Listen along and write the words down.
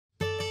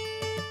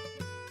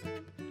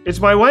It's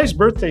my wife's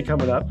birthday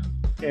coming up,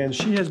 and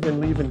she has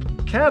been leaving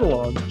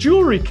catalogs,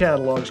 jewelry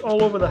catalogs,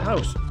 all over the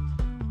house.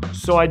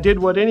 So I did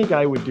what any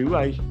guy would do.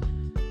 I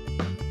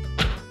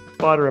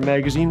bought her a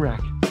magazine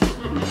rack.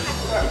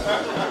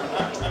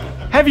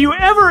 Have you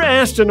ever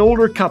asked an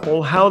older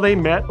couple how they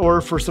met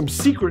or for some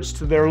secrets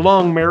to their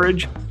long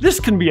marriage? This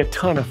can be a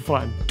ton of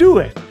fun. Do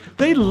it.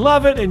 They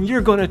love it and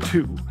you're gonna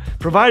too,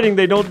 providing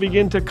they don't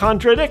begin to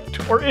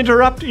contradict or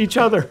interrupt each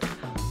other.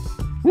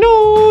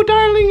 No,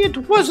 darling, it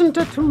wasn't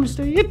a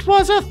Tuesday. It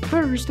was a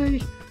Thursday.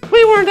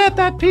 We weren't at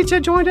that pizza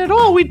joint at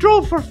all. We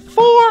drove for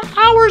 4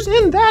 hours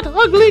in that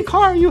ugly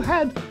car you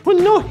had with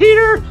no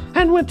heater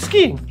and went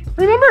skiing.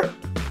 Remember?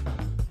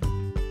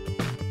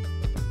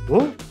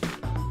 Oh?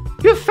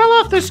 You fell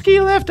off the ski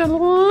lift and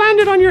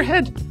landed on your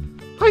head.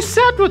 I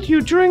sat with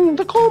you during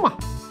the coma.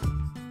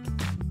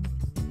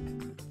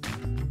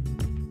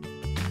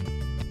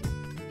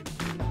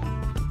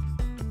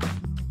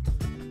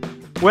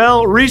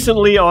 Well,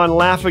 recently on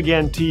Laugh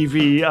Again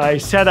TV, I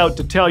set out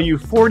to tell you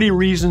 40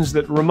 reasons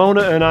that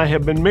Ramona and I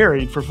have been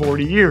married for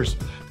 40 years,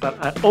 but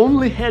I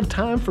only had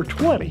time for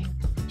 20.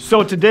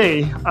 So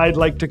today, I'd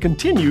like to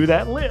continue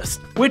that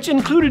list, which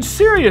included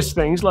serious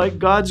things like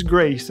God's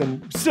grace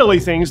and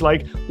silly things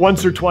like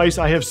once or twice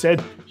I have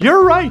said,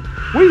 "You're right,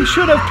 we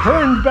should have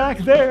turned back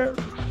there."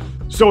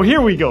 So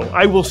here we go.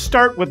 I will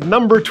start with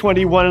number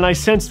 21, and I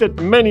sense that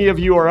many of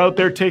you are out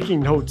there taking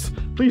notes.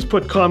 Please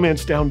put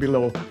comments down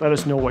below. Let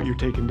us know what you're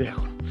taking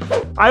down.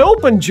 I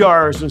open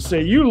jars and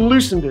say, "You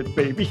loosened it,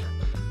 baby."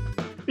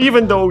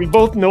 Even though we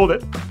both know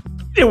that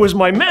it was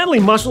my manly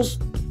muscles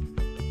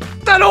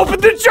that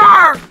opened the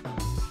jar.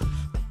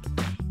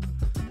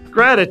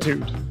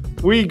 Gratitude.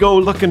 We go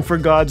looking for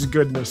God's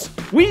goodness.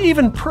 We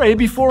even pray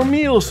before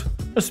meals,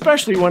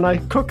 especially when I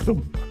cook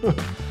them.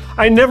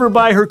 I never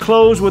buy her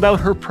clothes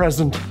without her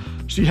present.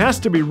 She has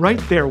to be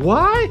right there.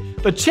 Why?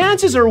 The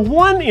chances are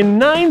 1 in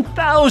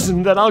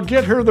 9,000 that I'll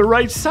get her the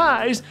right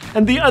size,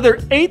 and the other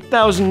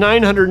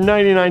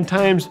 8,999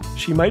 times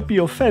she might be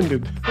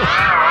offended.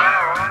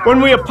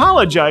 When we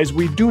apologize,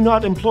 we do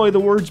not employ the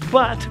words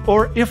 "but"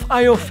 or "if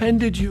I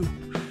offended you."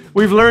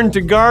 We've learned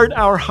to guard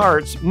our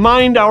hearts,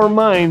 mind our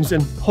minds,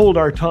 and hold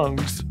our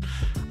tongues.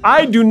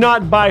 I do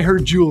not buy her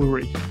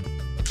jewelry,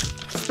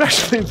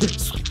 especially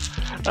this.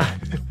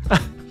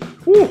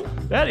 Ooh,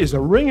 that is a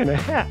ring and a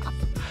half.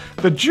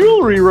 The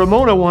jewelry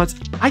Ramona wants,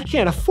 I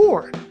can't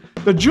afford.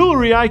 The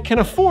jewelry I can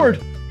afford,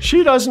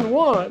 she doesn't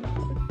want.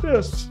 Like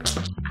this.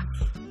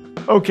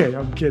 Okay,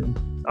 I'm kidding.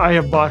 I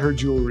have bought her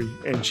jewelry,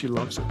 and she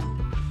loves it.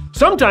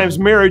 Sometimes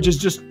marriage is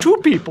just two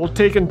people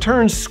taking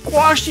turns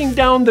squashing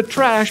down the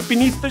trash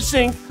beneath the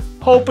sink,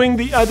 hoping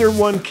the other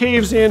one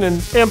caves in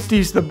and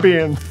empties the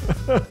bin.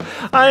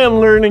 I am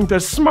learning to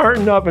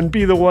smarten up and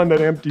be the one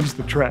that empties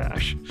the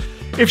trash.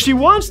 If she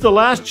wants the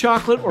last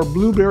chocolate or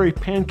blueberry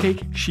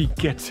pancake, she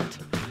gets it.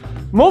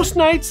 Most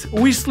nights,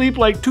 we sleep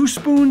like 2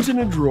 spoons in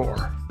a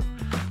drawer.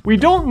 We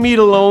don't meet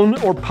alone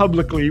or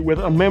publicly with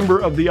a member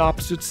of the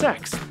opposite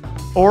sex,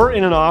 or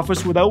in an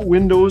office without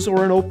windows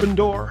or an open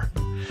door.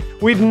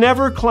 We'd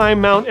never climb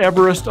Mount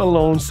Everest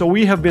alone, so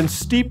we have been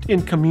steeped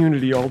in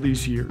community all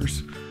these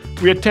years.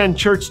 We attend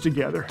church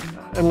together,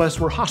 unless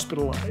we're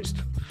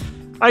hospitalized.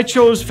 I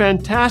chose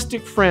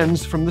fantastic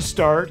friends from the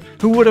start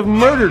who would have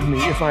murdered me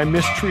if I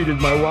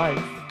mistreated my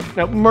wife.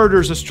 Now,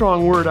 murder's a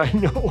strong word, I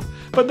know,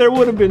 but there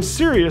would have been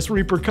serious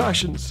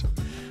repercussions.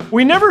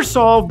 We never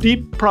solve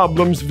deep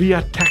problems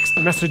via text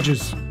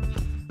messages.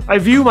 I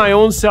view my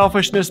own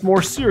selfishness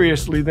more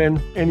seriously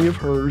than any of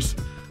hers.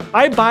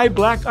 I buy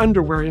black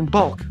underwear in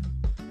bulk.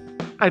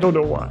 I don't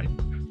know why.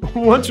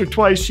 Once or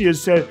twice she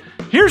has said,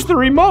 "Here's the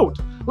remote.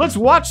 Let's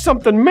watch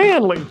something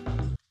manly."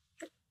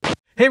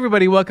 Hey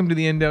everybody, welcome to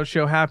the Endo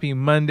Show. Happy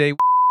Monday.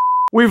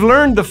 We've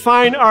learned the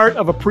fine art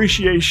of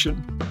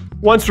appreciation.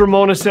 Once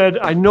Ramona said,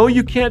 "I know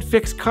you can't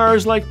fix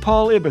cars like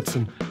Paul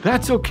Ibbotson.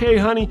 That's okay,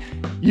 honey.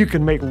 You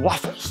can make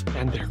waffles,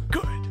 and they're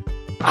good."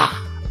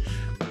 Ah,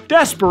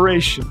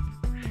 desperation.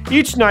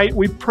 Each night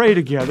we pray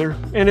together,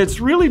 and it's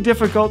really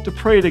difficult to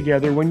pray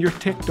together when you're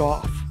ticked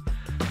off.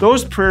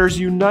 Those prayers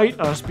unite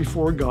us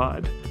before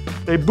God.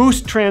 They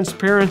boost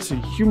transparency,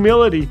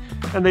 humility,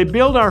 and they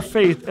build our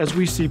faith as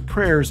we see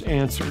prayers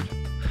answered.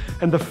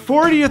 And the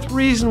 40th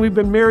reason we've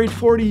been married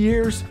 40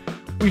 years,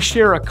 we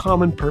share a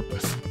common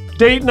purpose.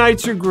 Date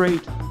nights are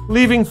great.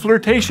 Leaving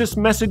flirtatious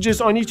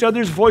messages on each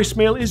other's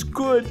voicemail is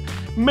good.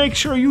 Make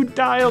sure you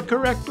dial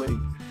correctly.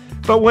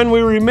 But when we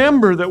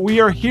remember that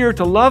we are here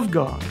to love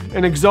God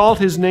and exalt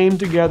His name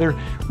together,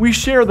 we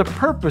share the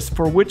purpose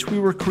for which we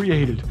were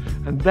created,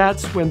 and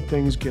that's when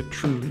things get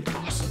truly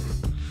awesome.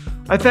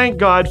 I thank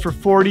God for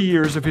 40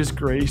 years of His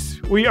grace.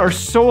 We are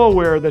so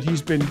aware that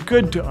He's been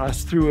good to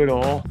us through it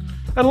all,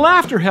 and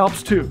laughter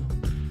helps too.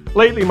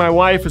 Lately, my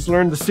wife has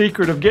learned the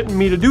secret of getting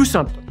me to do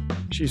something.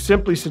 She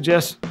simply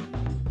suggests,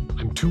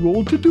 "I'm too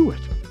old to do it."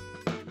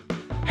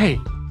 Hey,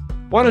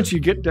 why don't you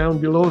get down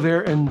below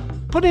there and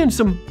put in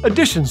some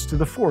additions to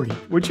the 40,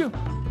 would you?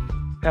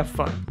 Have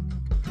fun.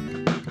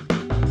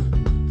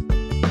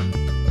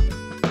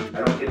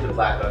 I don't get the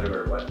black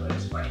underwear one, but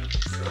it's funny.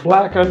 So.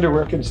 black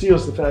underwear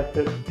conceals the fact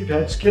that you've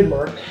had skid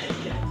marks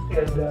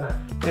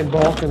and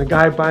bulk, and a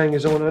guy buying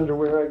his own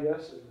underwear, I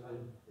guess.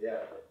 Yeah.